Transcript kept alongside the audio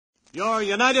Your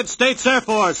United States Air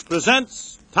Force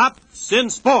presents Tops in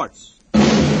Sports.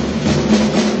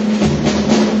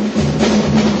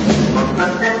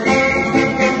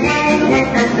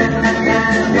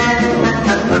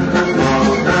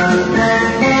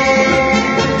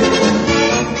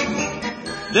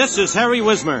 This is Harry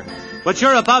Wisner. What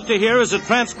you're about to hear is a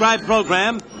transcribed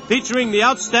program featuring the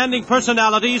outstanding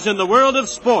personalities in the world of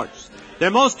sports,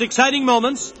 their most exciting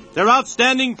moments, their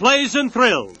outstanding plays and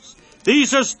thrills.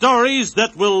 These are stories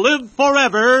that will live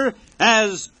forever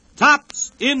as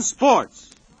Tops in Sports.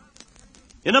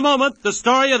 In a moment, the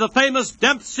story of the famous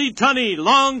Dempsey-Tunney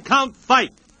long count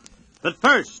fight. But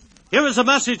first, here is a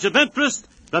message of interest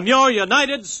from your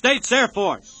United States Air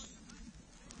Force.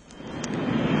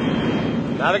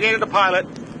 Navigator to pilot.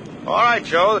 All right,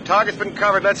 Joe, the target's been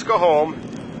covered. Let's go home.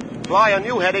 Fly a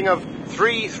new heading of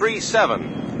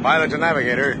 337. Pilot to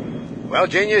navigator. Well,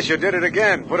 genius, you did it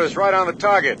again. Put us right on the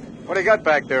target. What do you got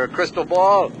back there, a crystal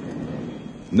ball?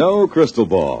 No crystal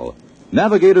ball.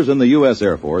 Navigators in the U.S.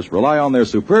 Air Force rely on their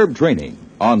superb training,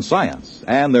 on science,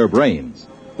 and their brains.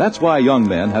 That's why young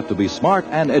men have to be smart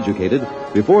and educated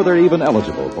before they're even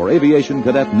eligible for aviation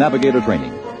cadet navigator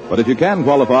training. But if you can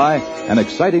qualify, an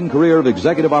exciting career of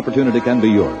executive opportunity can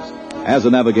be yours. As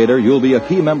a navigator, you'll be a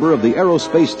key member of the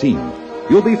aerospace team.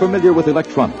 You'll be familiar with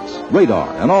electronics, radar,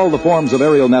 and all the forms of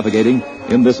aerial navigating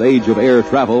in this age of air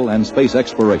travel and space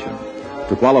exploration.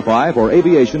 To qualify for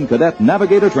aviation cadet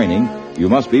navigator training, you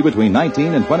must be between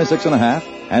 19 and 26 and a half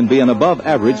and be an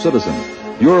above-average citizen.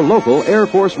 Your local Air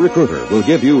Force recruiter will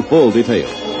give you full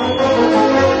details.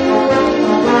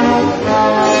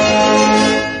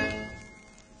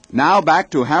 Now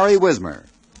back to Harry Wisner.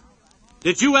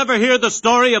 Did you ever hear the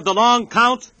story of the long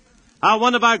count? How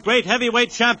one of our great heavyweight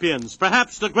champions,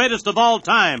 perhaps the greatest of all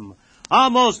time,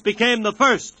 almost became the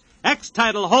first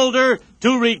ex-title holder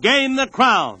to regain the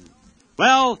crown.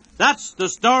 Well, that's the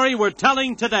story we're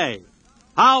telling today.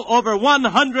 How over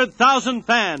 100,000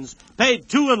 fans paid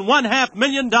 $2.5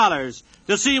 million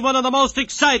to see one of the most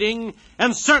exciting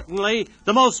and certainly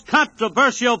the most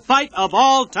controversial fight of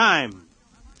all time.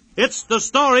 It's the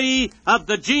story of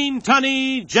the Gene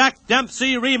Tunney Jack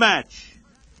Dempsey rematch.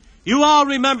 You all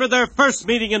remember their first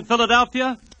meeting in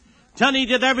Philadelphia? Tunney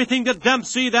did everything to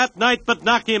Dempsey that night but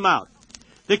knock him out.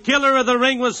 The killer of the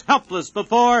ring was helpless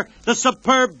before the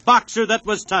superb boxer that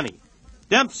was Tunney.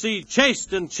 Dempsey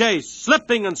chased and chased,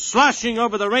 slipping and sloshing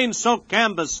over the rain-soaked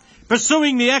canvas,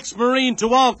 pursuing the ex-Marine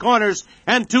to all corners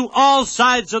and to all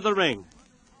sides of the ring.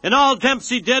 And all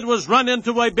Dempsey did was run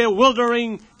into a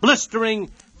bewildering, blistering,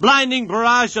 blinding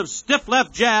barrage of stiff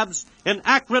left jabs and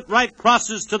accurate right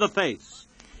crosses to the face.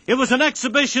 It was an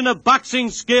exhibition of boxing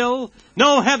skill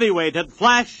no heavyweight had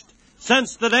flashed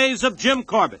since the days of Jim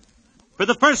Corbett. For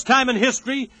the first time in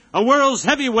history, a world's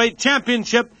heavyweight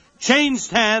championship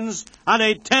changed hands on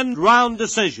a 10-round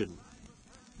decision.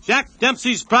 Jack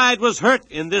Dempsey's pride was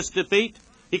hurt in this defeat.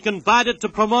 He confided to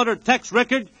promoter Tex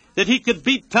Rickard that he could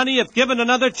beat Tunney if given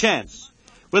another chance.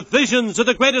 With visions of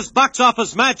the greatest box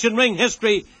office match in ring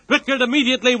history, Rickard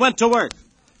immediately went to work.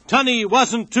 Tunney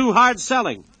wasn't too hard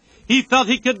selling. He felt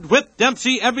he could whip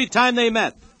Dempsey every time they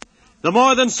met. The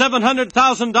more than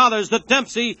 $700,000 that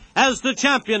Dempsey, as the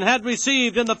champion, had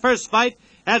received in the first fight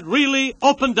had really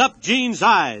opened up Gene's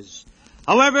eyes.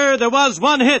 However, there was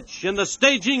one hitch in the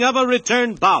staging of a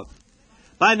return bout.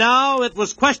 By now, it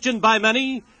was questioned by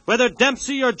many whether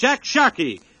Dempsey or Jack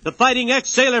Sharkey, the fighting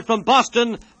ex-sailor from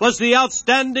Boston, was the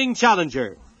outstanding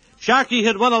challenger. Sharkey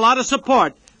had won a lot of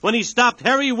support when he stopped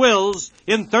Harry Wills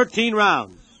in 13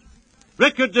 rounds.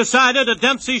 Rickard decided a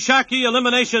Dempsey-Sharkey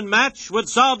elimination match would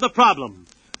solve the problem.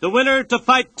 The winner to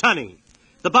fight Tunney.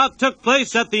 The bout took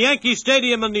place at the Yankee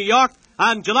Stadium in New York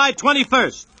on July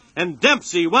 21st, and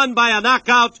Dempsey won by a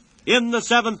knockout in the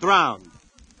 7th round.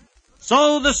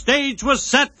 So the stage was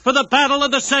set for the battle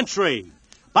of the century.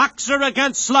 Boxer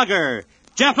against slugger,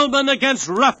 gentleman against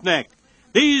roughneck.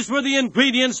 These were the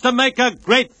ingredients to make a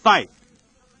great fight.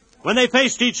 When they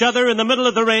faced each other in the middle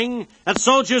of the ring at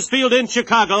Soldiers Field in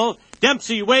Chicago,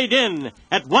 Dempsey weighed in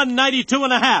at 192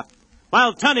 and a half,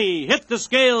 while Tunney hit the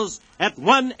scales at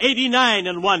 189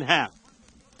 and one half.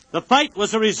 The fight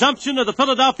was a resumption of the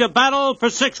Philadelphia battle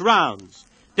for 6 rounds.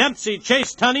 Dempsey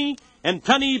chased Tunney, and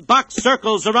Tunney boxed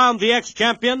circles around the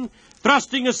ex-champion,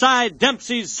 thrusting aside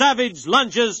Dempsey's savage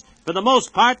lunges for the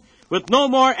most part, with no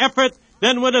more effort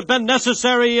than would have been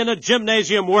necessary in a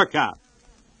gymnasium workout.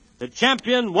 The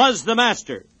champion was the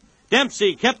master.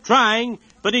 Dempsey kept trying,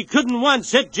 but he couldn't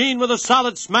once hit Gene with a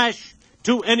solid smash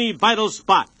to any vital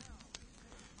spot.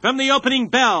 From the opening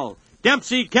bell,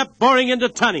 Dempsey kept boring into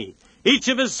Tunney. Each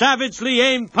of his savagely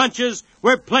aimed punches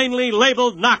were plainly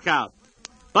labeled knockout.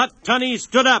 But Tunney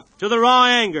stood up to the raw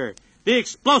anger, the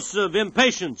explosive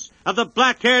impatience of the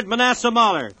black-haired Manasseh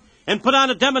Mahler, and put on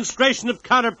a demonstration of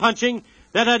counterpunching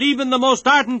that had even the most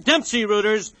ardent Dempsey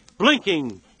rooters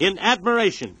blinking in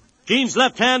admiration. Gene's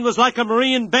left hand was like a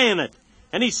Marine bayonet,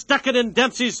 and he stuck it in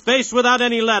Dempsey's face without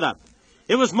any let-up.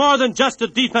 It was more than just a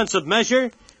defensive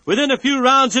measure. Within a few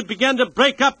rounds, it began to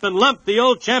break up and lump the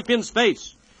old champion's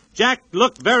face. Jack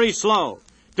looked very slow.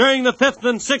 During the 5th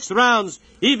and 6th rounds,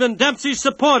 even Dempsey's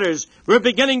supporters were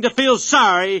beginning to feel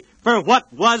sorry for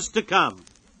what was to come.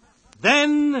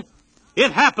 Then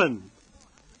it happened.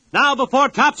 Now, before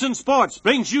Thompson Sports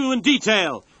brings you in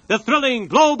detail the thrilling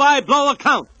blow-by-blow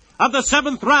account of the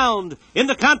 7th round in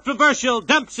the controversial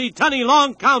Dempsey-Tunney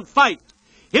long count fight,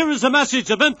 here is a message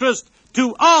of interest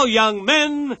to all young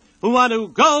men who want to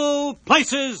go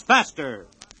places faster.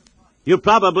 You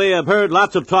probably have heard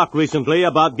lots of talk recently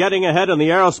about getting ahead in the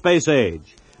aerospace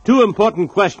age. 2 important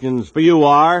questions for you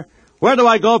are, where do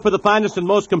I go for the finest and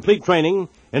most complete training,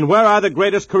 and where are the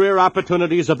greatest career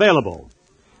opportunities available?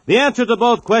 The answer to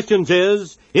both questions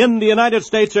is in the United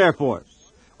States Air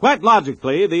Force. Quite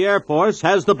logically, the Air Force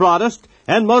has the broadest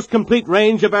and most complete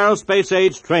range of aerospace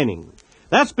age training.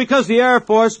 That's because the Air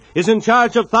Force is in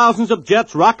charge of thousands of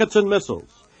jets, rockets, and missiles.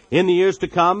 In the years to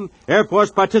come, Air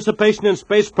Force participation in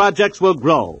space projects will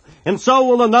grow, and so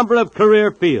will the number of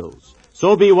career fields.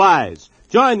 So be wise.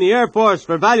 Join the Air Force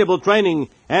for valuable training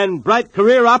and bright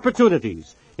career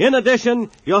opportunities. In addition,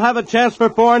 you'll have a chance for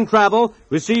foreign travel,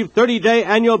 receive 30-day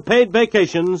annual paid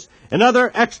vacations, and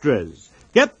other extras.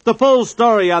 Get the full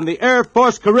story on the Air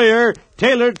Force career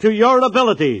tailored to your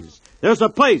abilities. There's a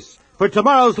place for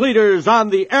tomorrow's leaders on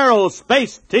the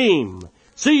aerospace team.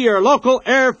 See your local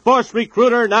Air Force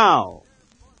recruiter now.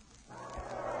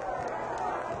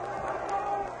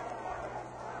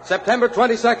 September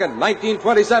 22nd,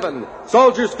 1927,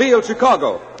 Soldiers Field,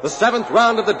 Chicago, the 7th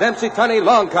round of the Dempsey-Tunney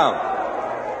long count.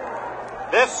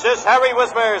 This is Harry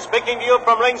Wisner speaking to you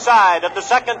from ringside at the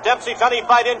 2nd Dempsey-Tunney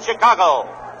fight in Chicago.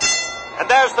 And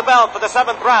there's the bell for the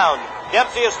 7th round.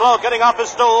 Dempsey is slow getting off his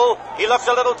stool. He looks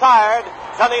a little tired.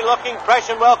 Tunney, looking fresh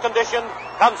and well-conditioned,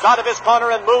 comes out of his corner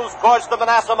and moves towards the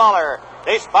Manasseh Mahler.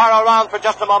 They spar around for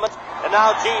just a moment, and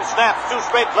now Gene snaps 2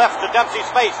 straight lefts to Dempsey's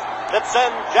face that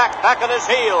send Jack back on his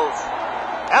heels.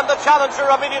 And the challenger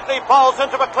immediately falls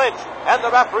into a clinch, and the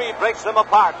referee breaks them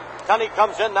apart. Tunney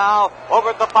comes in now,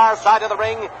 over at the far side of the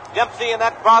ring. Dempsey in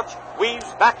that crouch weaves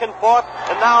back and forth,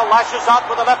 and now lashes out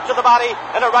with a left to the body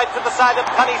and a right to the side of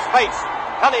Tunney's face.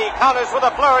 Tunney counters with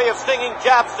a flurry of stinging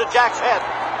jabs to Jack's head.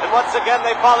 And once again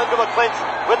they fall into a clinch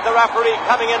with the referee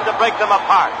coming in to break them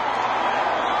apart.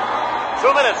 2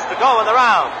 minutes to go in the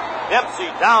round. Dempsey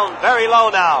down very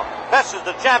low now. Besses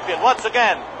the champion once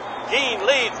again. Gene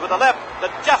leads with a left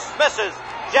that just misses.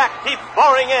 Jack keeps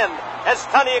boring in as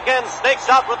Tunney again snakes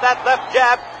out with that left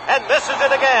jab and misses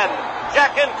it again.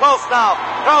 Jack in close now.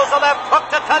 Throws a left hook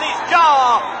to Tunney's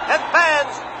jaw and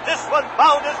fans. This one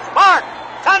bound as spark.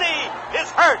 Tunney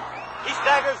is hurt. He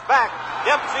staggers back.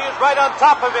 Dempsey is right on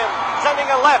top of him, sending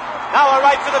a left. Now a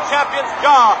right to the champion's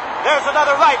jaw. There's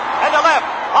another right and a left.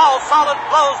 All solid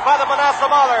blows by the Manasseh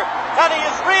Mahler. Tunney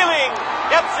is reeling.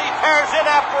 Dempsey tears in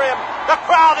after him. The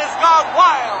crowd has gone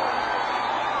wild.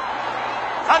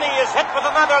 Tunney is hit with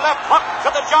another left hook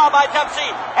to the jaw by Dempsey,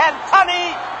 and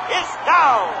Tunney is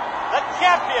down. The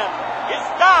champion is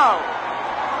down.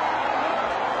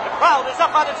 The crowd is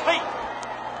up on its feet.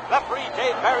 Referee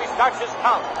Dave Barry starts his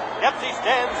count. Dempsey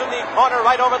stands in the corner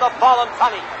right over the fallen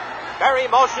Tunney.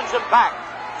 Barry motions him back.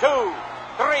 2,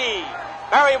 3.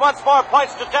 Barry once more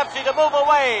points to Dempsey to move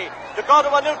away, to go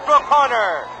to a neutral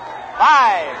corner.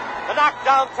 5. The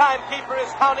knockdown timekeeper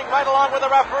is counting right along with the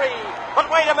referee.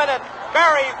 But wait a minute.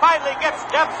 Barry finally gets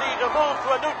Dempsey to move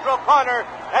to a neutral corner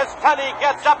as Tunney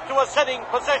gets up to a sitting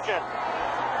position.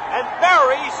 And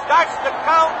Barry starts to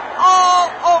count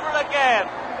all over again.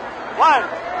 1.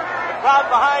 The crowd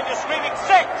behind is screaming 6.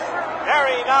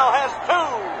 Barry now has 2.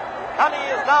 Tunney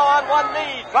is now on one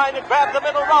knee trying to grab the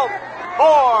middle rope.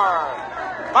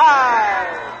 4,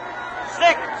 5,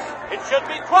 6. It should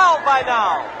be 12 by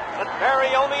now. But Barry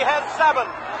only has 7.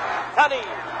 Tunney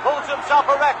pulls himself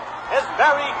erect as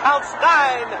Barry counts 9.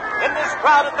 And this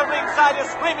crowd at the ringside is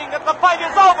screaming that the fight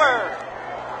is over.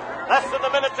 Less than a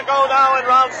minute to go now in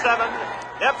round 7.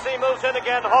 Dempsey moves in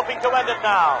again, hoping to end it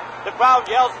now. The crowd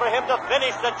yells for him to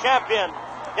finish the champion.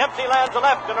 Dempsey lands a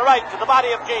left and a right to the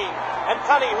body of Gene. And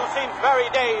Tunney, who seems very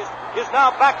dazed, is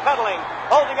now backpedaling,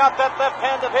 holding out that left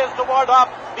hand of his to ward off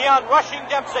the onrushing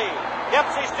Dempsey.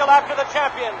 Dempsey still after the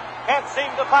champion. Can't seem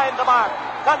to find the mark.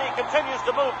 Tunney continues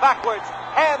to move backwards,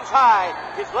 hands high.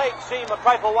 His legs seem a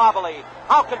trifle wobbly.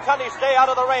 How can Tunney stay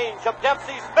out of the range of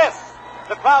Dempsey's fists?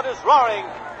 The crowd is roaring.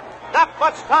 Not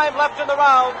much time left in the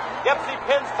round. Dempsey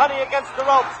pins Tunney against the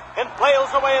ropes and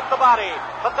flails away at the body.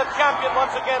 But the champion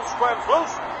once again squirms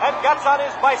loose and gets on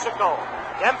his bicycle.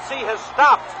 Dempsey has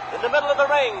stopped in the middle of the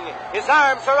ring. His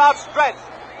arms are outstretched.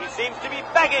 He seems to be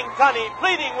begging Tunney,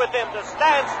 pleading with him to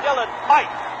stand still and fight.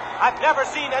 I've never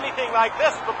seen anything like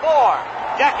this before.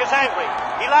 Jack is angry.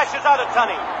 He lashes out at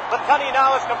Tunney. But Tunney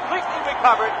now is completely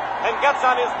recovered and gets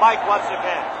on his bike once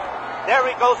again. There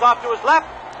he goes off to his left,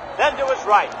 then to his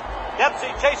right. Dempsey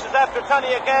chases after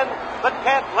Tunney again, but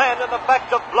can't land an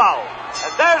effective blow.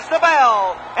 And there's the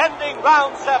bell, ending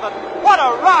round 7. What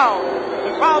a round!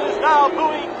 The crowd is now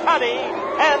booing Tunney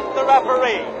and the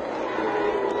referee.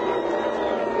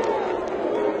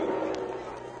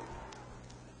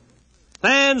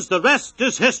 Fans, the rest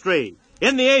is history.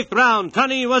 In the 8th round,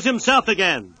 Tunney was himself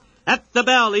again. At the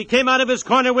bell, he came out of his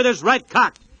corner with his right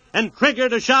cocked and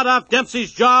triggered a shot off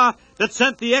Dempsey's jaw that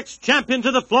sent the ex-champion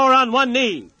to the floor on one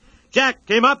knee. Jack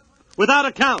came up without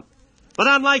a count, but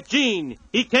unlike Gene,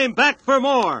 he came back for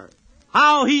more.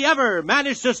 How he ever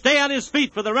managed to stay on his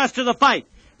feet for the rest of the fight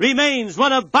remains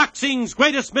one of boxing's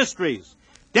greatest mysteries.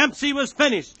 Dempsey was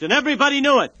finished, and everybody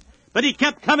knew it, but he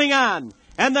kept coming on,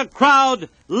 and the crowd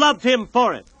loved him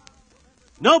for it.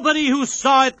 Nobody who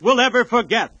saw it will ever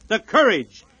forget the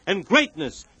courage and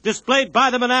greatness displayed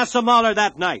by the Manasseh Mauler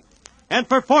that night. And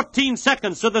for 14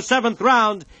 seconds of the 7th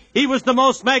round, he was the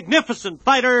most magnificent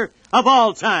fighter of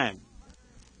all time.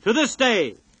 To this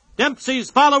day, Dempsey's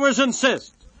followers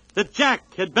insist that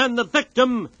Jack had been the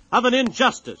victim of an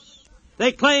injustice.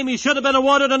 They claim he should have been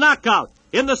awarded a knockout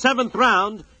in the 7th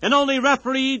round, and only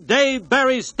referee Dave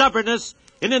Barry's stubbornness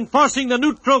in enforcing the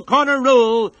neutral corner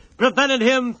rule prevented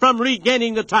him from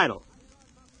regaining the title.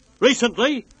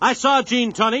 Recently, I saw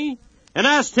Gene Tunney and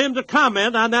asked him to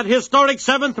comment on that historic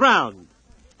 7th round.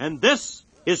 And this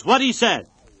is what he said.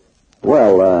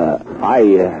 Well, I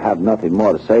have nothing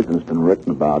more to say than's been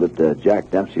written about it.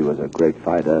 Jack Dempsey was a great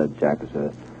fighter. Jack is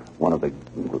one of the,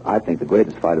 I think, the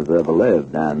greatest fighters that ever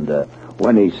lived. And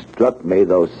when he struck me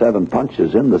those 7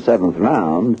 punches in the 7th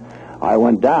round, I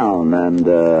went down and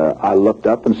I looked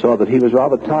up and saw that he was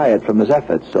rather tired from his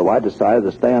efforts. So I decided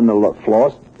to stay on the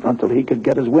floor until he could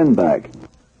get his wind back.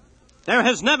 There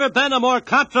has never been a more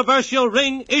controversial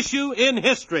ring issue in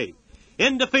history.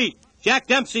 In defeat, Jack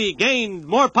Dempsey gained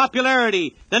more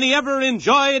popularity than he ever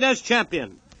enjoyed as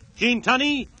champion. Gene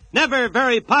Tunney, never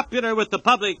very popular with the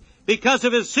public because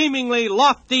of his seemingly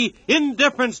lofty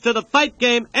indifference to the fight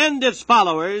game and its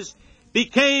followers,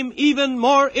 became even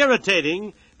more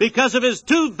irritating because of his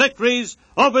 2 victories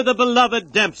over the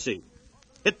beloved Dempsey.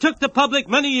 It took the public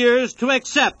many years to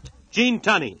accept Gene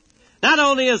Tunney, not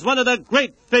only as one of the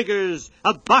great figures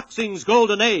of boxing's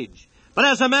golden age, but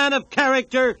as a man of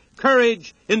character,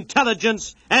 courage,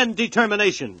 intelligence, and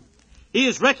determination. He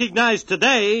is recognized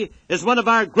today as one of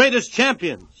our greatest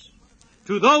champions.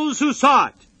 To those who saw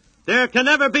it, there can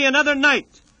never be another night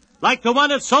like the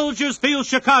one at Soldiers Field,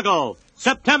 Chicago,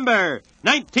 September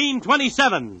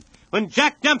 1927, when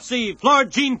Jack Dempsey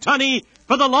floored Gene Tunney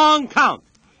for the long count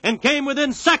and came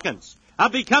within seconds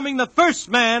of becoming the first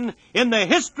man in the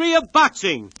history of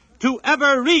boxing to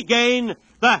ever regain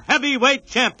the heavyweight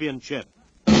championship.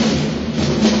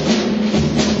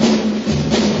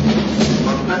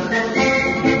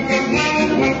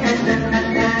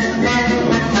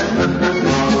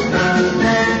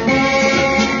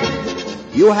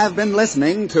 You have been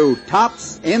listening to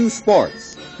Tops in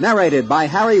Sports, narrated by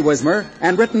Harry Wisner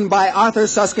and written by Arthur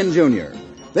Suskin, Jr.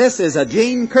 This is a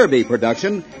Gene Kirby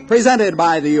production presented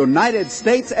by the United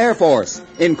States Air Force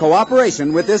in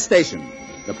cooperation with this station.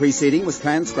 The preceding was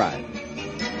transcribed.